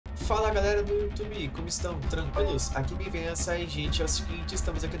Fala galera do YouTube, como estão? Tranquilos? Aqui me vem essa aí, gente. É o seguinte,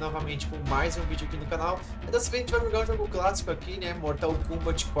 estamos aqui novamente com mais um vídeo aqui no canal. E dessa vez a gente vai jogar um jogo clássico aqui, né? Mortal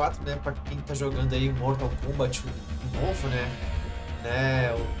Kombat 4, né? Pra quem tá jogando aí Mortal Kombat novo, né?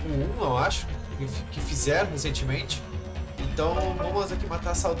 O 1, eu acho, que fizeram recentemente. Então vamos aqui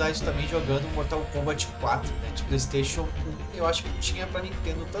matar a saudade também jogando Mortal Kombat 4, né? De PlayStation 1. Eu acho que tinha pra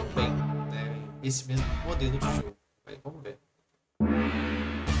Nintendo também, né? Esse mesmo modelo de jogo. Mas vamos ver.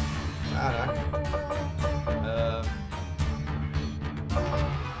 Caraca.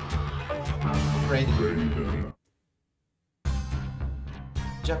 Ready.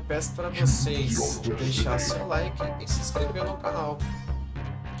 Já peço para vocês deixar seu like e se inscrever no canal.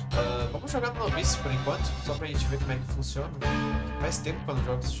 Vamos jogar no novice por enquanto, só pra gente ver como é que funciona. Faz tempo que eu não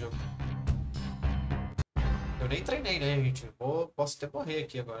jogo esse jogo. Eu nem treinei, né, gente? Posso até morrer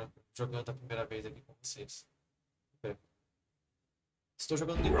aqui agora, jogando a primeira vez aqui com vocês. Estou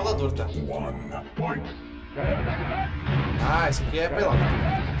jogando no emulador, tá? Ah, esse aqui é pelão.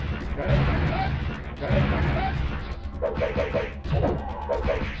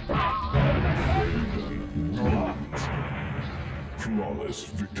 Flawless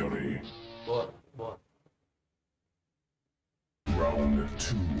victory. Boa, boa. Round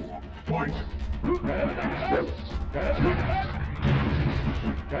 2. Fight.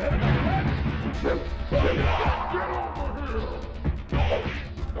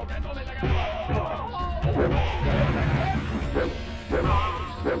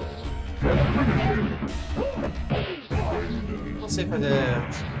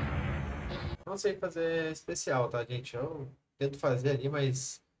 Não sei fazer especial, tá, gente? Eu tento fazer ali,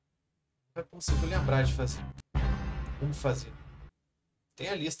 mas não é consigo lembrar de fazer. Como fazer? Tem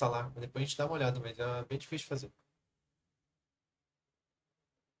a lista lá, depois a gente dá uma olhada, mas é bem difícil de fazer.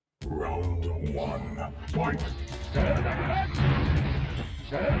 Round 1. Fight.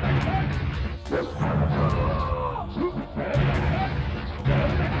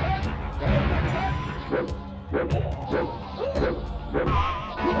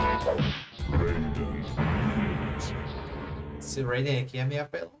 Esse Raiden aqui é meio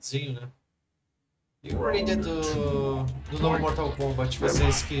apelãozinho, né? E o Raiden do novo Mortal Kombat,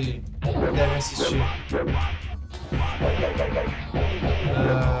 vocês que devem assistir.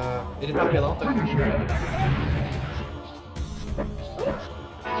 Ele tá apelão também.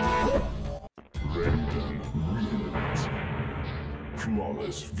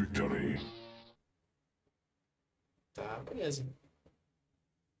 Flawless victory. Tá, beleza.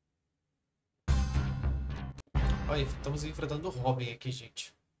 Olha, estamos enfrentando o Robin aqui,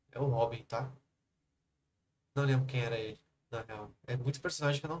 gente. É o Robin, tá? Não lembro quem era ele, na real. É muito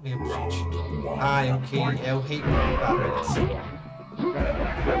personagem que eu não lembro, gente. Ah, é o Rei. Tá, beleza.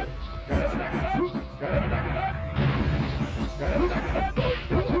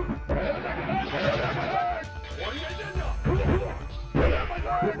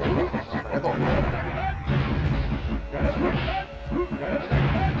 É bom.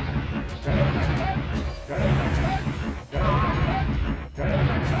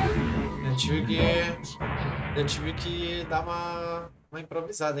 Eu tive que dar uma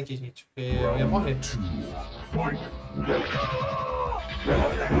improvisada aqui, gente, porque eu ia morrer.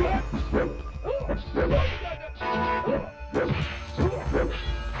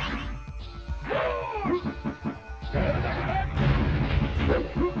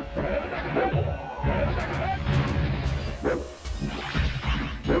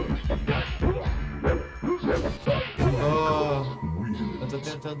 Eu tô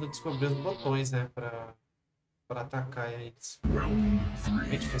tentando descobrir os botões, né, pra atacar eles.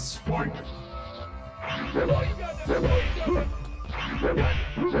 É difícil.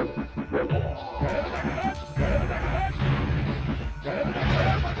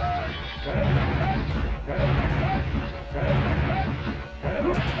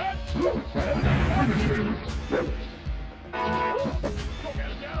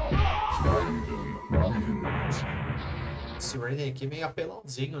 Esse Raiden aqui é meio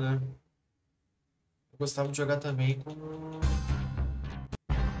apelãozinho, né? Eu gostava de jogar também com... Como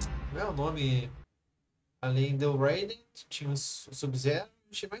é o nome? Além do Raiden, tinha o Sub-Zero,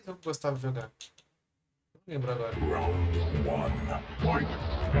 tinha mais um que eu gostava de jogar. Não lembro agora. Round 1. Fight.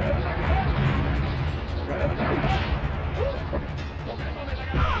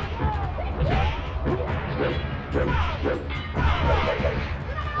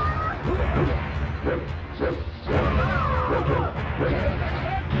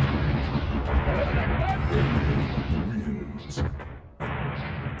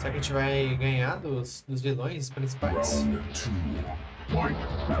 Será que a gente vai ganhar dos vilões principais? Round 2. Fight.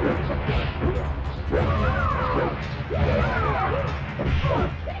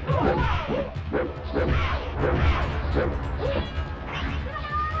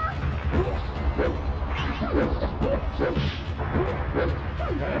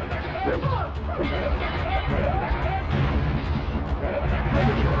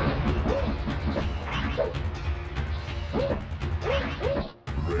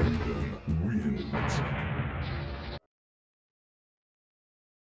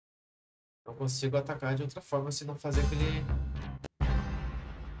 Não consigo atacar de outra forma se não fazer aquele...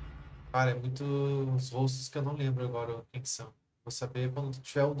 Cara, é muitos rostos que eu não lembro agora quem que são. Vou saber quando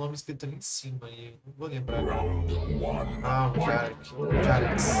tiver o nome escrito ali em cima e não vou lembrar agora. Ah, o Jarek.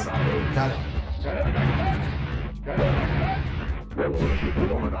 Jarex. Jarek.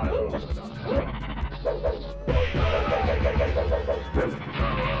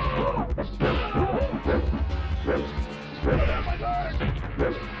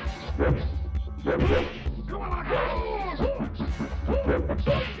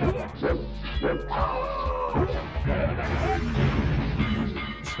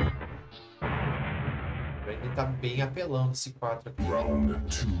 Ele tá bem apelão esse 4 aqui. Round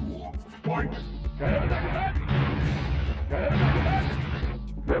 2. Fight.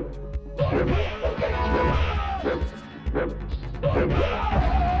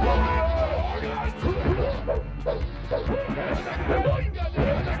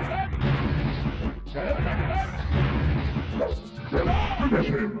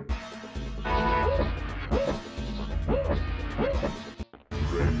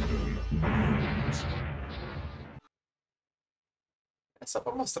 É só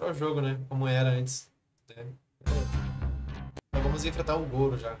pra mostrar o jogo, né? Como era antes. Né? Então vamos enfrentar o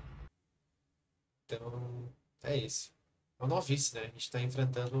Goro já. Então, é isso. É o novice, né? A gente tá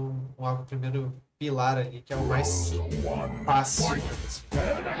enfrentando o primeiro pilar ali, que é o mais fácil.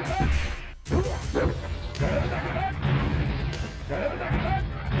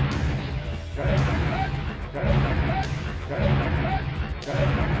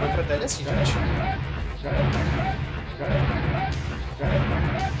 Vou enfrentar ele assim, gente.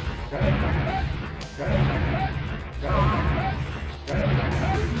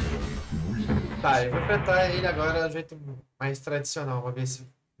 Tá, eu vou enfrentar ele agora do jeito mais tradicional, pra ver se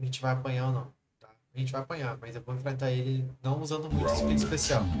a gente vai apanhar ou não. Tá? A gente vai apanhar, mas eu vou enfrentar ele não usando muito skill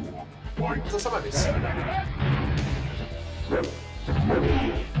especial. Vou só uma vez.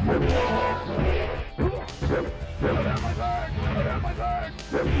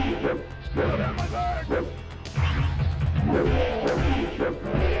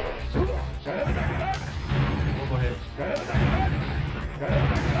 Vou morrer.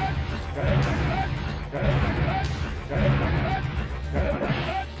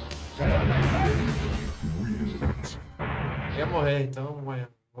 Eu ia morrer, então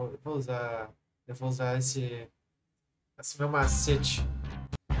eu vou usar esse meu macete.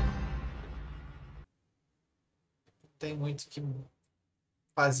 Não tem muito o que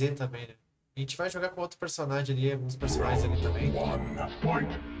fazer também, né? A gente vai jogar com outro personagem ali, alguns personagens ali também. Boa.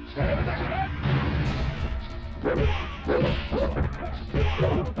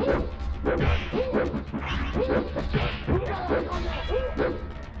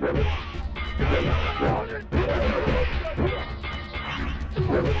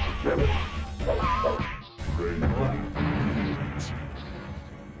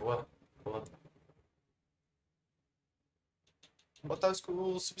 Boa. Vou botar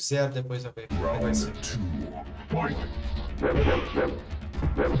o Sub-Zero depois a ver como é que vai ser.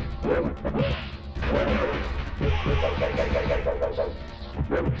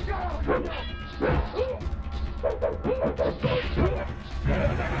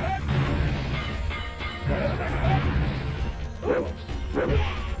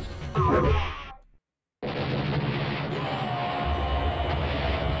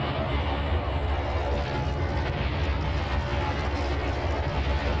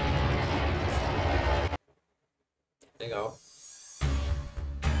 Legal.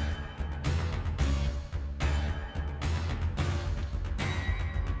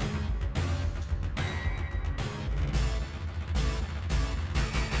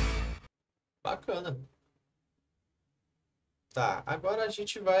 Bacana. Tá, agora a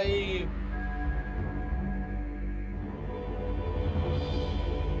gente vai...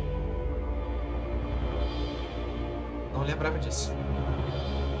 Não lembrava disso.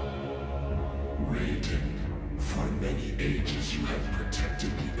 For many ages you have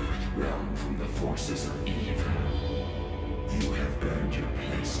protected the Earth realm from the forces of evil. You have earned your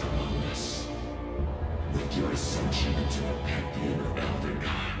place among us. With your ascension into the pantheon of elder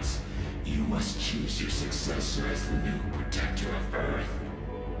gods, you must choose your successor as the new protector of Earth.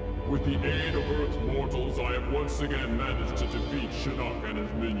 With the aid of Earth's mortals, I have once again managed to defeat Shinnok and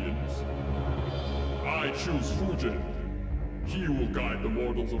his minions. I choose Fonte. He will guide the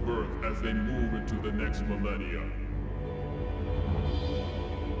mortals of Earth as they move into the next millennia.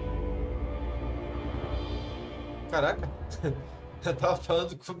 Caraca, eu tava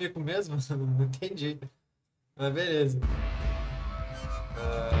falando comigo mesmo, não entendi. Mas beleza.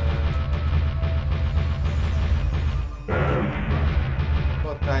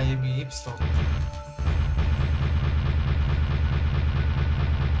 Vou botar MY.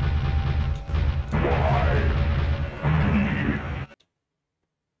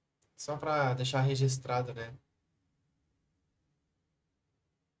 Só pra deixar registrado, né?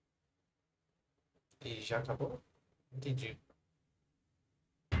 E já acabou? Entendi.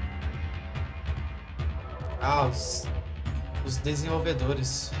 Ah, os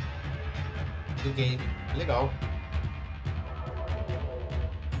desenvolvedores do game. Legal.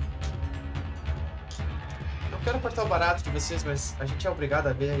 Não quero cortar o barato de vocês, mas a gente é obrigado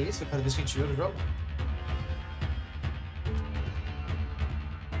a ver isso cada vez que a gente joga o jogo?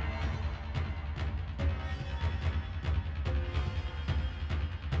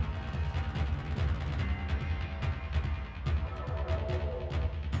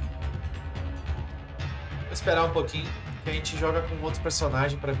 Vou esperar um pouquinho, que a gente joga com outro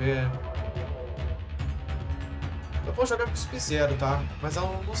personagem pra ver. Eu vou jogar com o Sub-Zero, tá? Mas eu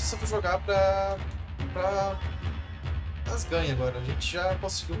não sei se eu vou jogar pra as ganhas agora. A gente já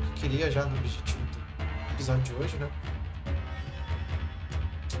conseguiu o que queria já no objetivo do episódio de hoje, né?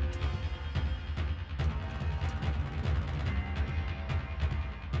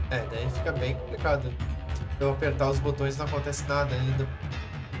 É, daí fica bem complicado. Eu apertar os botões e não acontece nada ainda.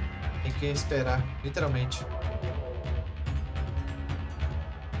 Tem que esperar, literalmente.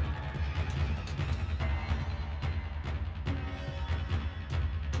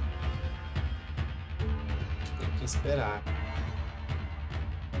 Tem que esperar.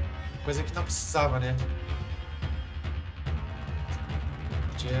 Coisa que não precisava, né?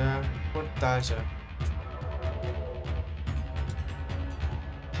 Podia cortar já.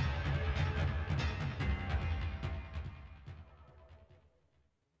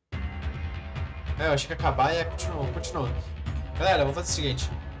 É, eu acho que acabar e continua. Galera, eu vou fazer o seguinte.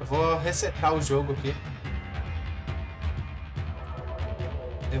 Eu vou resetar o jogo aqui.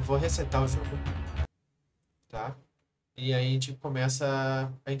 Eu vou resetar o jogo. Tá? E aí a gente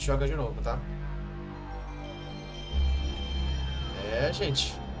começa... A gente joga de novo, tá? É,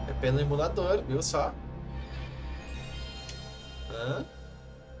 gente. É pelo emulador, viu só?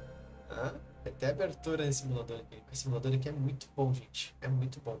 Tem até abertura nesse emulador aqui. Esse emulador aqui é muito bom, gente. É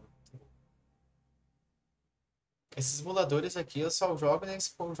muito bom. Esses emuladores aqui eu só jogo, né?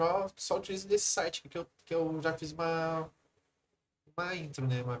 Só utilizo desse site aqui que eu já fiz uma intro,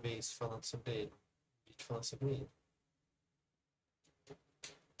 né? Uma vez falando sobre ele. Falando sobre ele.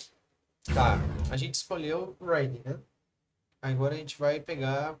 Tá, a gente escolheu o Raiden, né? Agora a gente vai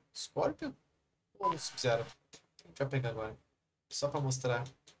pegar Scorpion ou Sub-Zero? A gente vai pegar agora. Só pra mostrar.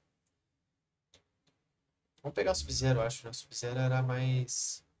 Vamos pegar o Sub-Zero, eu acho, né? O Sub-Zero era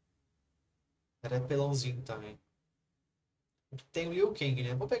mais... Era pelãozinho também. Tem o Liu Kang,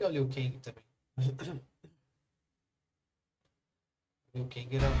 né? Vou pegar o Liu Kang também. O Liu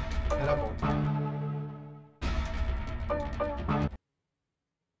Kang era bom.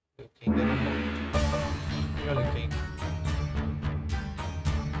 O Liu Kang era bom. Vou pegar o Liu Kang.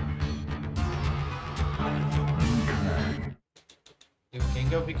 Liu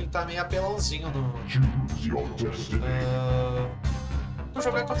Kang eu vi que ele tá meio apelãozinho no... Vou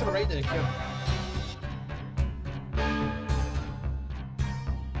jogar contra o Raiden aqui, ó.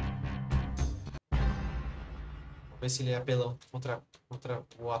 Ver se ele é apelão contra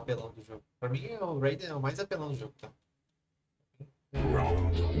o apelão do jogo. Pra mim, o Raiden é o mais apelão do jogo, tá?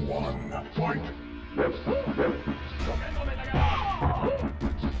 Round 1, fight!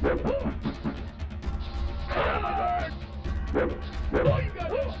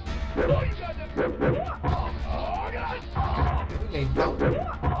 Então...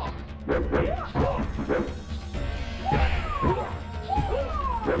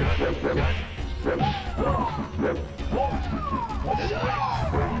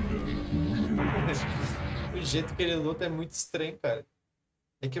 O jeito que ele luta é muito estranho, cara.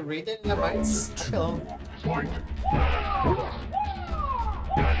 É que o Raiden é mais apelão.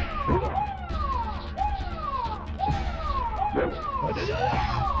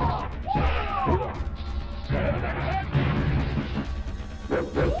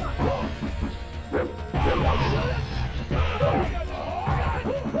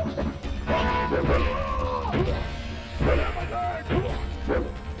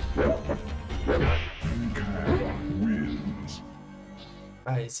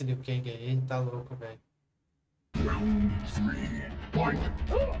 Esse Liu Kang aí tá louco, velho. Round 3. Fight!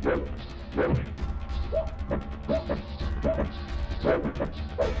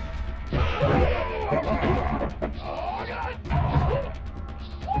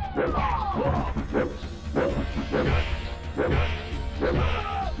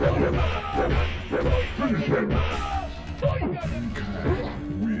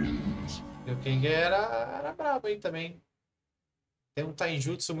 Liu Kang era brabo, hein, também. Tem um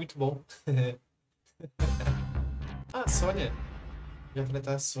taijutsu muito bom. Ah, Sônia. Vou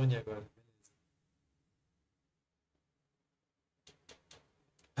enfrentar a Sônia agora.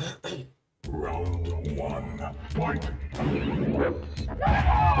 Round 1. Fight!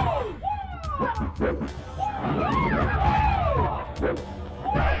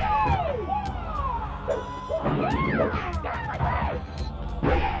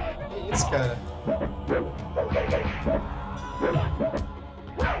 Que isso, cara?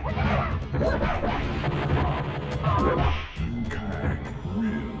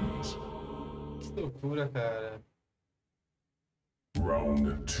 Que loucura, cara. Round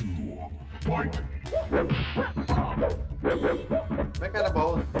 2. Fight! Como é que era a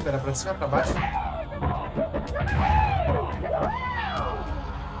bola? Era pra cima, pra baixo?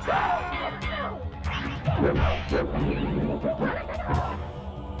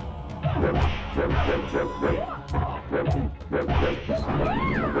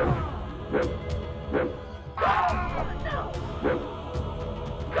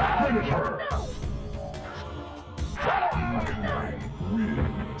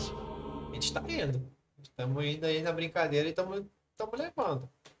 A gente tá indo. Estamos indo aí na brincadeira e estamos levando.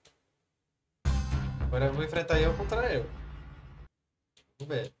 Agora eu vou enfrentar eu contra eu.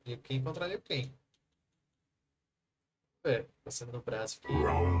 Vamos ver. Liu Kang contra Liu Kang. Vamos ver. Passando no braço aqui.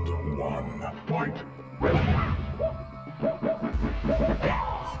 Round 1. Fight!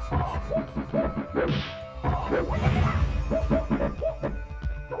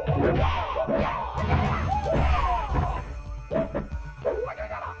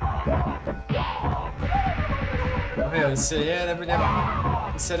 Meu, isso aí era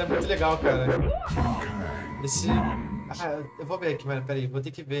muito legal, cara. Esse... Ah, eu vou ver aqui, mas peraí, vou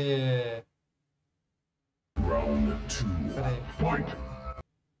ter que ver... Peraí.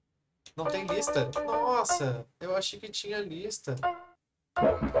 Não tem lista? Nossa, eu achei que tinha lista.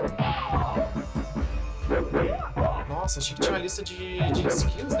 Nossa, achei que tinha uma lista de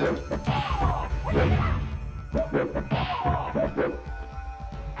skills, né?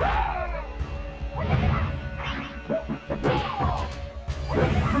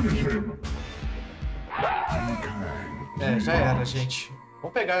 É, já era, gente.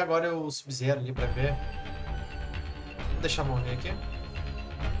 Vamos pegar agora o Sub-Zero ali pra ver. Vou deixar morrer aqui.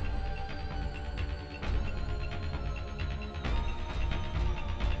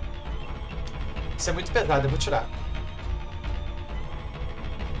 Isso é muito pesado, eu vou tirar.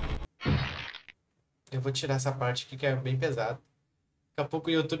 Eu vou tirar essa parte aqui que é bem pesado. Daqui a pouco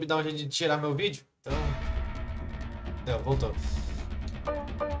o YouTube dá um jeito de tirar meu vídeo. Então... Não, voltou.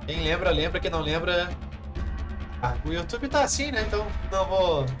 Quem lembra, lembra. Quem não lembra... Ah, o YouTube tá assim, né? Então não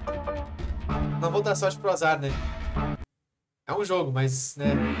vou dar sorte pro azar, né? É um jogo, mas,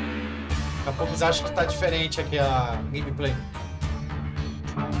 né? Daqui a pouco eles acham que tá diferente aqui a gameplay.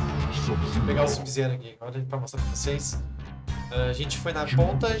 Vou pegar o Sub-Zero aqui agora pra mostrar pra vocês. A gente foi na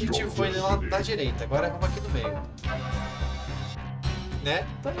ponta, a gente foi lá na direita. Agora vamos aqui no meio. Né?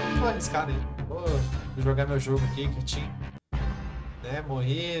 Então não vou arriscar, né? Vou jogar meu jogo aqui, quietinho. Né?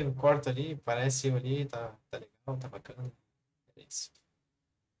 Morri, corto ali, parece eu ali, tá legal, tá bacana. É isso.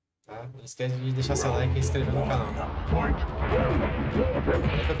 Tá? Não esquece de deixar seu like e inscrever no canal. É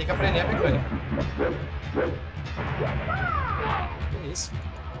que eu tenho que aprender a mecânica. É isso.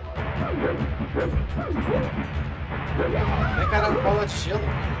 Vem, cara, bola de gelo.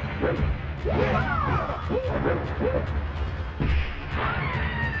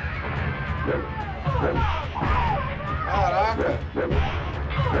 Caraca!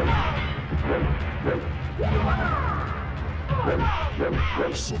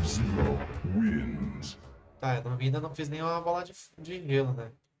 Sub-Zero wins. Tá, eu ainda não fiz nenhuma bola de gelo, né?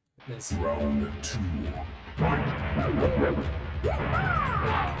 Beleza. Round 2.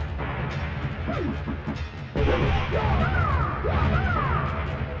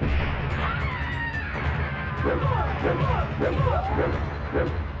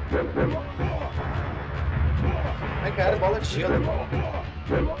 Ai, cara, bola de gelo.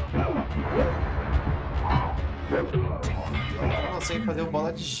 Eu não sei fazer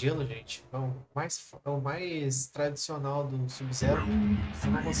bola de gelo, gente. É o mais tradicional do Sub-Zero. Eu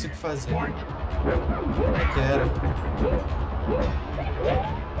não consigo fazer. Como é que era?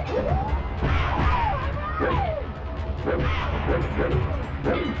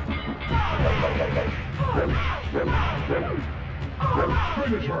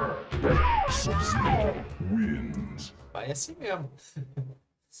 Sub-Zero wins. Vai assim mesmo.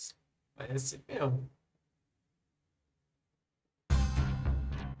 Vai assim mesmo.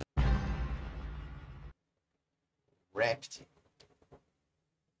 Wrapped.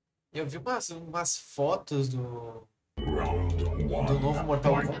 Eu vi umas fotos do novo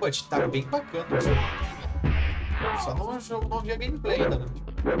Mortal Kombat, tá bem bacana o jogo. Só não vi a gameplay ainda, né?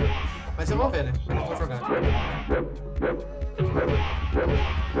 Mas eu vou ver, né? Eu não vou jogar.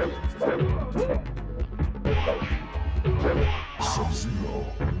 Sub-Zero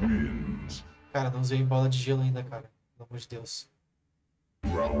wins. Cara, não usei bola de gelo ainda, cara. Pelo amor de Deus.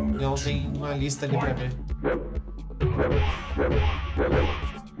 Não tem uma lista ali pra ver.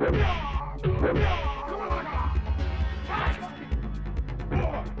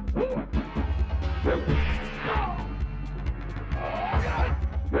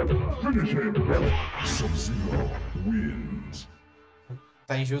 Finish him. Sub-Zero wins.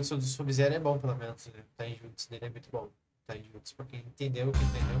 Taijutsu do Sub-Zero é bom, pelo menos, né? O Taijutsu dele é muito bom. Taijutsu, pra quem entendeu, quem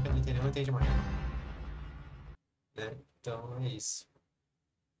não entendeu, não entende mais. Né? Então, é isso.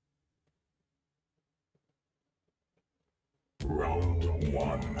 Round 1.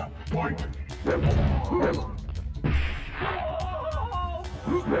 Fight.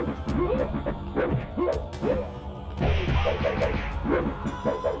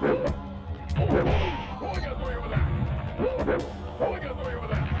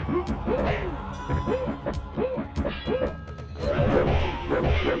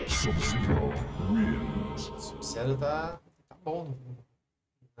 Sub-Zero wins. Sub-Zero tá bom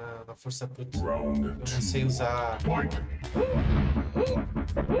na força bruta. Round Eu não sei usar. Fight.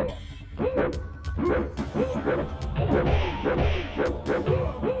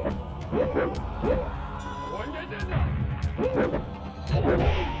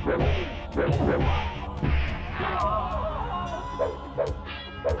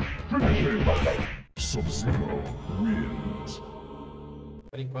 Finish him. Sub-Zero wins.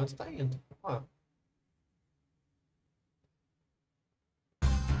 Por enquanto tá indo. Ó.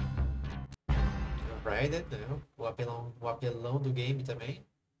 O Raiden, né? O apelão do game também.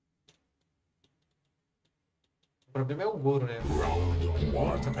 O problema é o Goro, né? O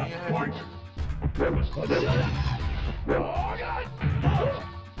Goro também é.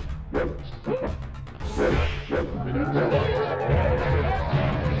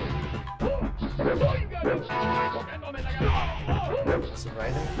 Esse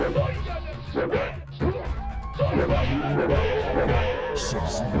Raiden.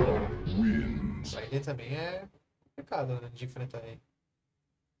 Sub-Zero wins. O Raiden também é complicado, né, de enfrentar ele.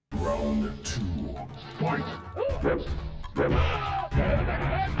 Round 2. Fight.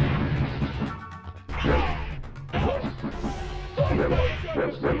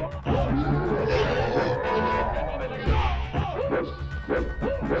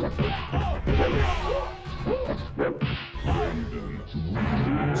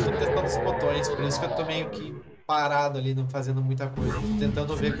 Tô testando os botões, por isso que eu tô meio que parado ali, não fazendo muita coisa. Tô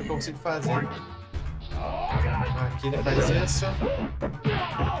tentando ver o que eu consigo fazer. Aqui ele faz isso.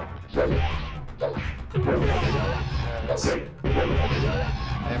 Mas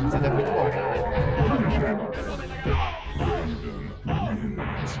ele é muito bom.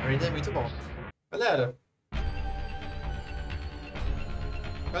 O Raiden é muito bom. Galera.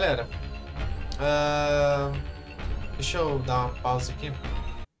 Deixa eu dar uma pausa aqui.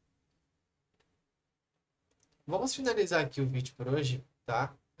 Vamos finalizar aqui o vídeo por hoje,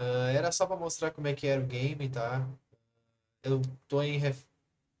 tá? Era só para mostrar como é que era o game, tá? Eu tô em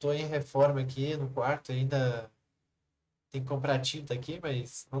reforma aqui no quarto, ainda tem que comprar tinta aqui,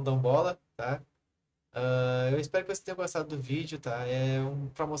 mas não dão bola, tá? Eu espero que você tenha gostado do vídeo, tá?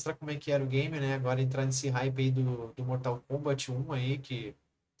 Pra mostrar como é que era o game, né? Agora entrar nesse hype aí do Mortal Kombat 1 aí, que,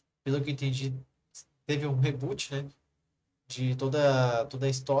 pelo que eu entendi, teve um reboot, né? De toda a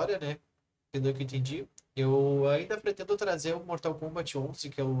história, né? Pelo que eu entendi. Eu ainda pretendo trazer o Mortal Kombat 11,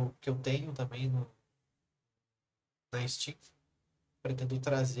 que eu tenho também na Steam. Pretendo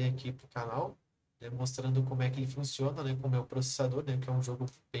trazer aqui pro canal, né, mostrando como é que ele funciona, né, com o meu processador, né, que é um jogo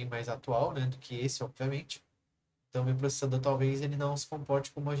bem mais atual, né, do que esse, obviamente. Então, meu processador talvez ele não se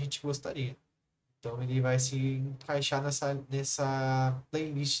comporte como a gente gostaria. Então, ele vai se encaixar nessa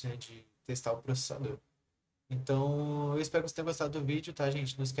playlist, né, de testar o processador. Então, eu espero que você tenha gostado do vídeo, tá,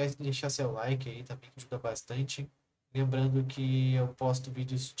 gente? Não esquece de deixar seu like aí também, que ajuda bastante. Lembrando que eu posto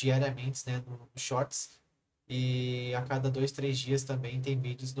vídeos diariamente, né, no Shorts. E a cada 2, 3 dias também tem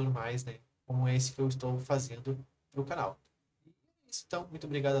vídeos normais, né? Como esse que eu estou fazendo pro canal. isso então. Muito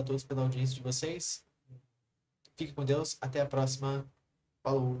obrigado a todos pela audiência de vocês. Fique com Deus. Até a próxima.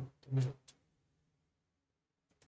 Falou. Tamo junto.